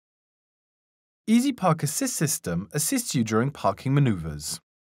Easy Park Assist System assists you during parking maneuvers.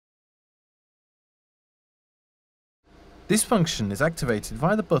 This function is activated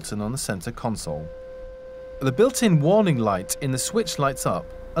via the button on the center console. The built-in warning light in the switch lights up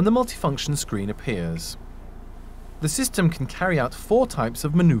and the multifunction screen appears. The system can carry out 4 types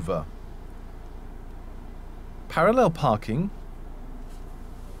of maneuver: parallel parking,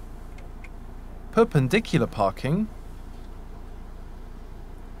 perpendicular parking,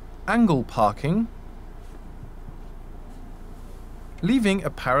 angle parking, leaving a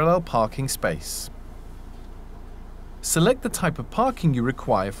parallel parking space. Select the type of parking you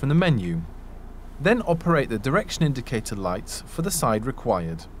require from the menu, then operate the direction indicator lights for the side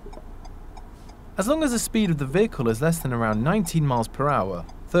required. As long as the speed of the vehicle is less than around 19 miles per hour,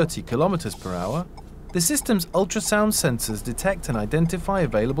 30 kilometers per hour, the system's ultrasound sensors detect and identify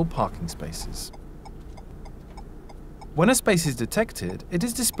available parking spaces. When a space is detected, it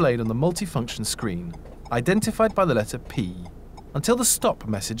is displayed on the multifunction screen, identified by the letter P, until the stop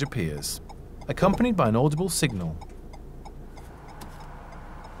message appears, accompanied by an audible signal.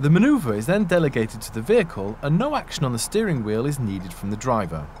 The maneuver is then delegated to the vehicle and no action on the steering wheel is needed from the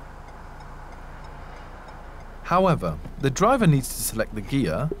driver. However, the driver needs to select the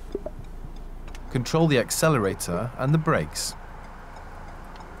gear, control the accelerator and the brakes,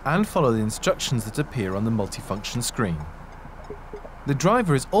 and follow the instructions that appear on the multifunction screen. The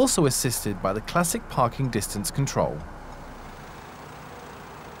driver is also assisted by the classic parking distance control.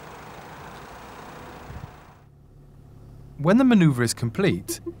 When the maneuver is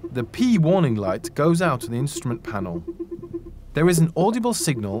complete, the P warning light goes out on the instrument panel. There is an audible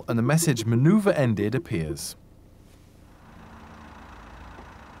signal and the message "Maneuver ended" appears.